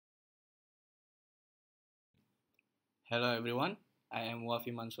Hello everyone, I am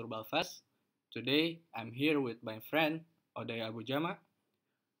Wafi Mansur Balfas. Today I'm here with my friend Oday Abujama.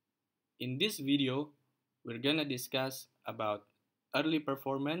 In this video, we're gonna discuss about early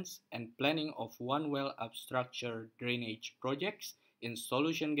performance and planning of one well upstructure drainage projects in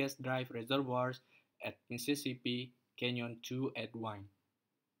solution gas drive reservoirs at Mississippi Canyon 281.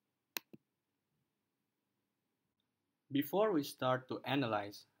 Before we start to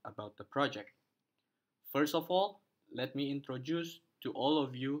analyze about the project, first of all, let me introduce to all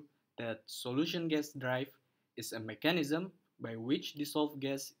of you that solution gas drive is a mechanism by which dissolved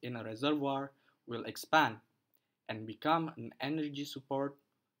gas in a reservoir will expand and become an energy support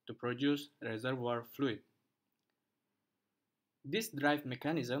to produce reservoir fluid. This drive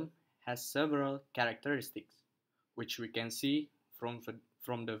mechanism has several characteristics, which we can see from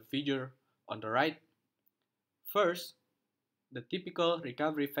the figure on the right. First, the typical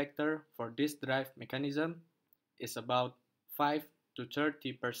recovery factor for this drive mechanism is about 5 to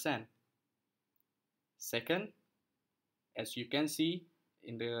 30%. Second, as you can see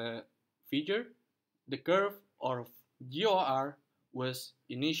in the figure, the curve of GOR was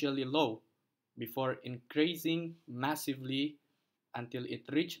initially low before increasing massively until it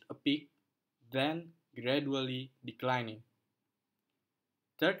reached a peak, then gradually declining.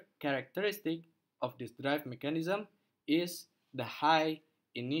 Third characteristic of this drive mechanism is the high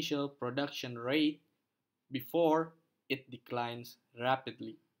initial production rate before it declines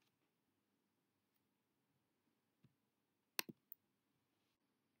rapidly.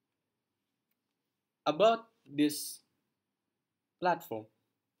 About this platform,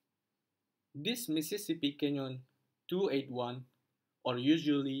 this Mississippi Canyon 281, or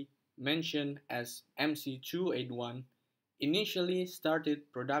usually mentioned as MC281, initially started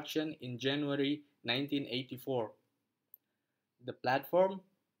production in January 1984. The platform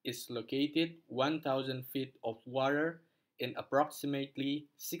is located 1,000 feet of water in approximately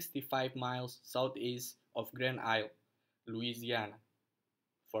 65 miles southeast of Grand Isle, Louisiana.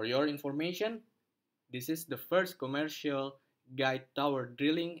 For your information, this is the first commercial guide tower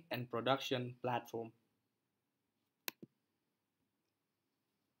drilling and production platform.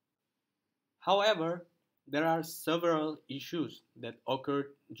 However, there are several issues that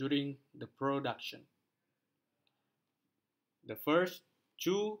occurred during the production. The first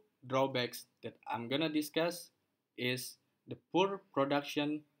two drawbacks that I'm gonna discuss is the poor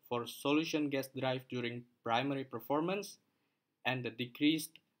production for solution gas drive during primary performance and the decrease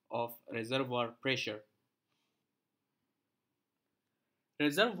of reservoir pressure.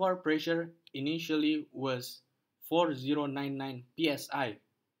 Reservoir pressure initially was 4099 psi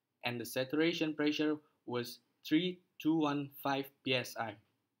and the saturation pressure was 3215 psi.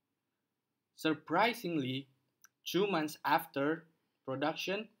 Surprisingly, 2 months after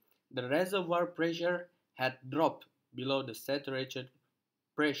production, the reservoir pressure had dropped below the saturated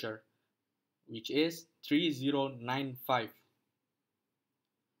pressure, which is 3095,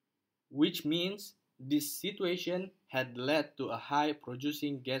 which means this situation had led to a high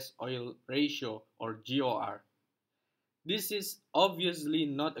producing gas oil ratio or GOR. This is obviously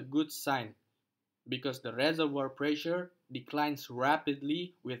not a good sign because the reservoir pressure declines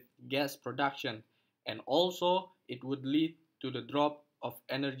rapidly with gas production, and also it would lead to the drop of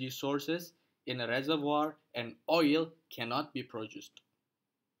energy sources in a reservoir and oil cannot be produced.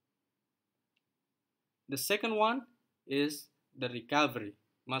 The second one is the recovery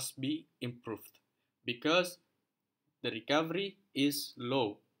must be improved because the recovery is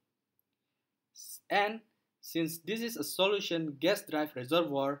low. And since this is a solution gas drive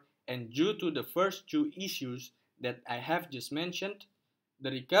reservoir and due to the first two issues that I have just mentioned, the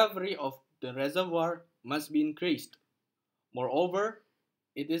recovery of the reservoir must be increased. Moreover,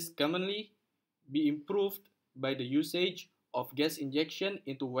 it is commonly be improved by the usage of gas injection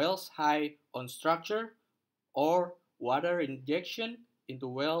into wells high on structure or water injection into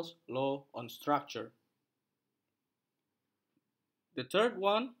wells low on structure. The third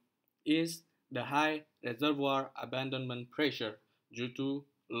one is the high reservoir abandonment pressure due to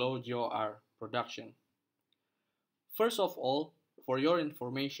low GOR production. First of all, for your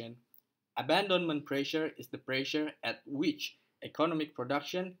information, abandonment pressure is the pressure at which economic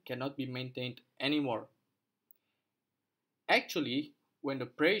production cannot be maintained anymore. Actually, when the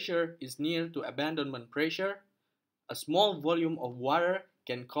pressure is near to abandonment pressure, a small volume of water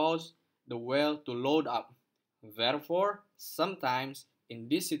can cause the well to load up. Therefore, sometimes in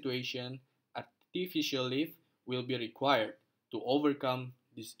this situation, artificial lift will be required to overcome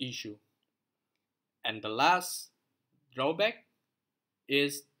this issue. And the last drawback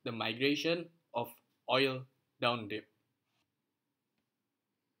is the migration of oil down dip.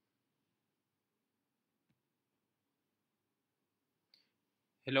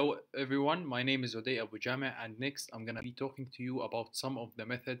 Hello everyone, my name is Uday Abu Jame, and next I'm gonna be talking to you about some of the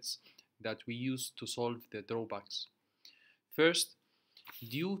methods that we use to solve the drawbacks. First,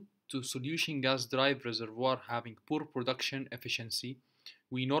 due to solution gas drive reservoir having poor production efficiency,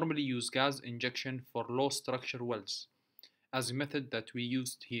 we normally use gas injection for low structure wells as a method that we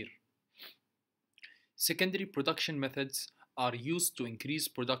used here. Secondary production methods are used to increase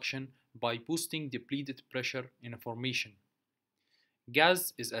production by boosting depleted pressure in a formation.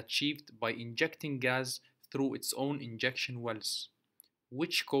 Gas is achieved by injecting gas through its own injection wells,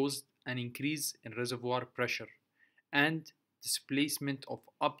 which caused an increase in reservoir pressure and displacement of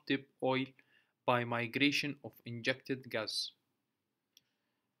up-dip oil by migration of injected gas.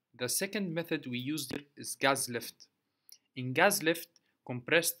 The second method we used here is gas lift. In gas lift,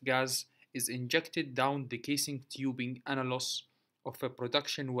 compressed gas is injected down the casing tubing annulus of a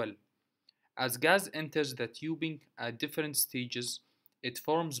production well. As gas enters the tubing at different stages, it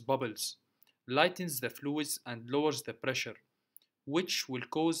forms bubbles, lightens the fluids, and lowers the pressure, which will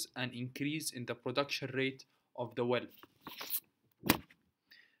cause an increase in the production rate of the well.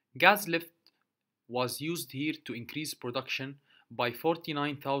 Gas lift was used here to increase production by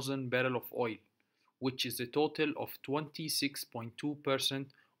 49,000 barrels of oil, which is a total of 26.2%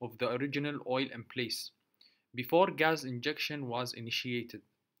 of the original oil in place, before gas injection was initiated,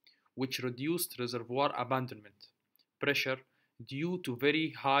 which reduced reservoir abandonment pressure due to very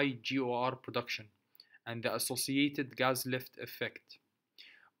high GOR production and the associated gas lift effect.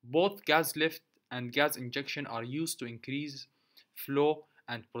 Both gas lift and gas injection are used to increase flow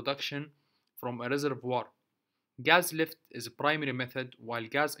and production from a reservoir. Gas lift is a primary method while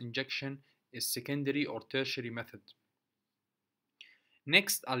gas injection is secondary or tertiary method.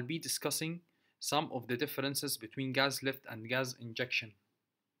 Next, I'll be discussing some of the differences between gas lift and gas injection.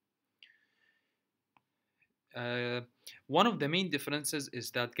 Uh, One of the main differences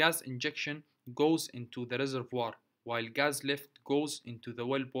is that gas injection goes into the reservoir, while gas lift goes into the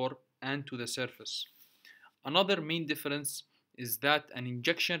wellbore and to the surface. Another main difference is that an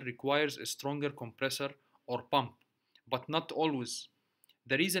injection requires a stronger compressor or pump, but not always.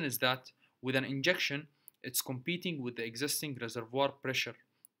 The reason is that with an injection, it's competing with the existing reservoir pressure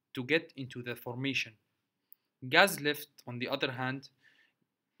to get into the formation. Gas lift, on the other hand,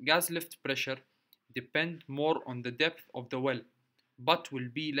 gas lift pressure depend more on the depth of the well, but will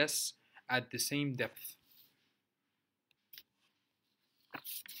be less at the same depth.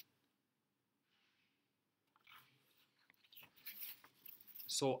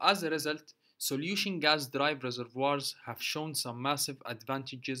 So as a result, solution gas drive reservoirs have shown some massive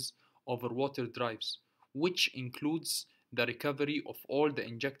advantages over water drives, which includes the recovery of all the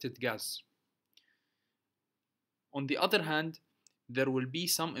injected gas. On the other hand, there will be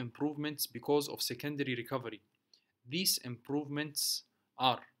some improvements because of secondary recovery. These improvements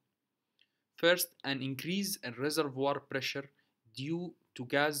are: first, an increase in reservoir pressure due to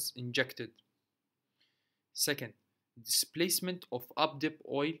gas injected. Second, displacement of up-dip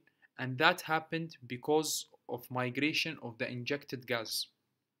oil, and that happened because of migration of the injected gas.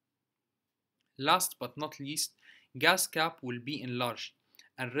 Last but not least, gas cap will be enlarged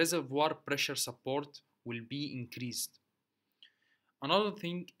and reservoir pressure support will be increased. Another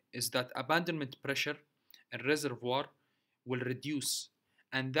thing is that abandonment pressure in reservoir will reduce,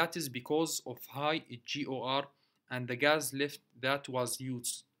 and that is because of high GOR and the gas lift that was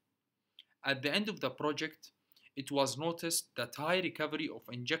used. At the end of the project, it was noticed that high recovery of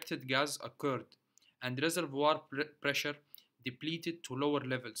injected gas occurred and reservoir pressure depleted to lower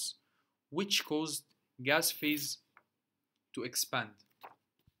levels, which caused gas phase to expand.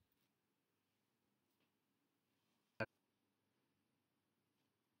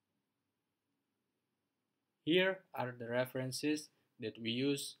 Here are the references that we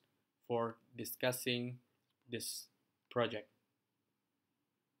use for discussing this project.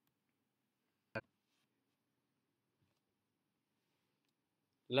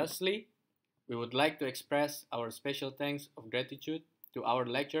 Lastly, we would like to express our special thanks of gratitude to our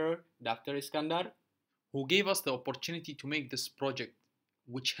lecturer, Dr. Iskandar, who gave us the opportunity to make this project,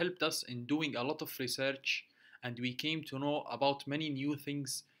 which helped us in doing a lot of research, and we came to know about many new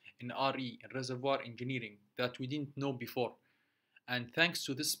things in RE, in Reservoir Engineering, that we didn't know before. And thanks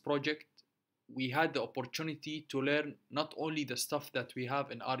to this project, we had the opportunity to learn not only the stuff that we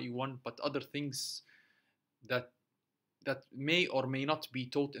have in RE1, but other things that that may or may not be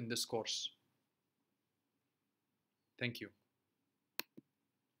taught in this course. Thank you.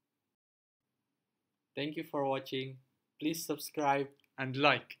 Thank you for watching. Please subscribe And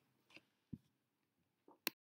like.